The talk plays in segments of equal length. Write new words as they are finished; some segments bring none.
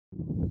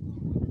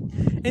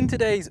In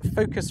today's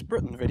Focus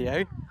Britain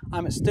video,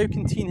 I'm at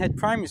Stoke-in-Teenhead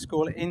Primary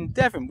School in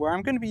Devon, where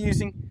I'm going to be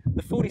using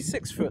the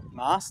 46-foot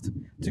mast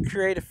to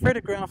create a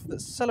photograph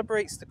that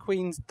celebrates the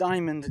Queen's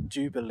Diamond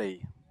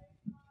Jubilee.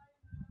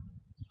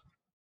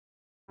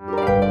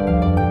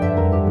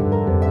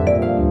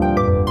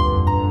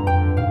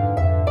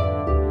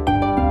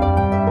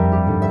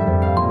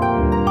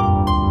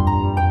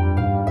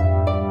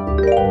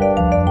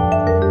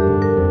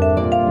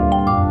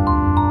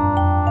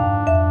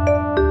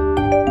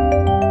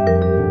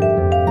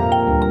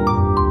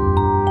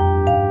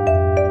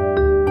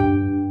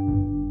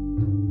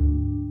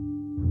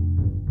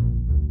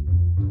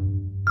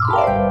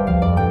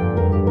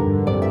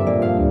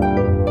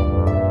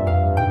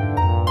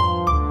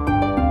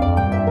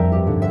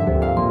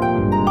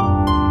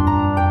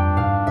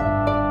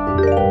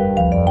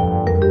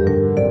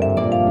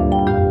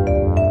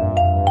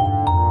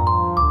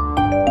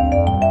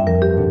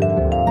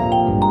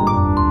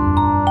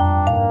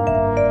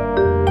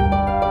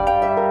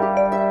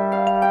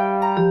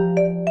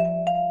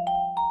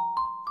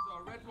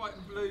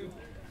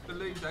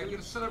 Balloon Day. We're going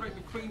to celebrate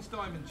the Queen's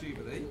Diamond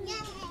Jubilee.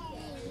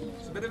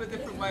 It's a bit of a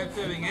different way of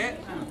doing it.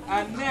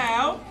 And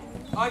now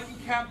I can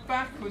count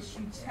backwards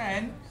from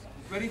 10,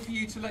 ready for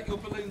you to let your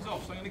balloons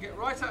off. So I'm going to get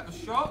right out the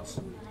shot.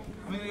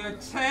 I'm going to go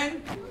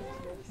 10,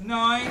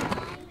 9,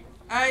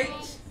 8,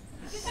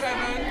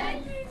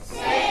 7, 6,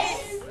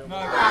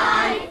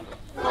 5,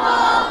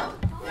 4,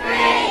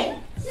 3,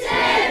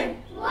 2,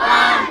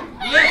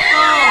 1. Lift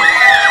off!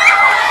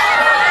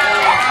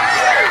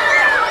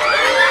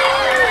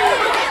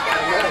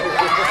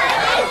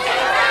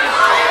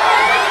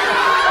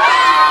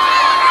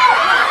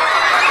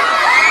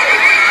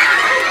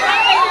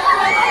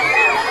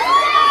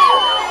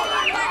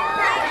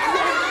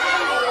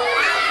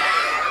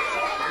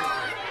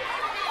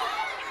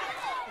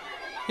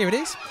 Here it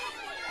is,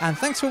 and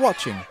thanks for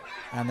watching,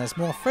 and there's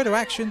more photo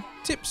action,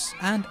 tips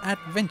and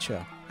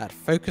adventure at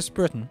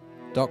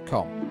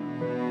focusbritain.com.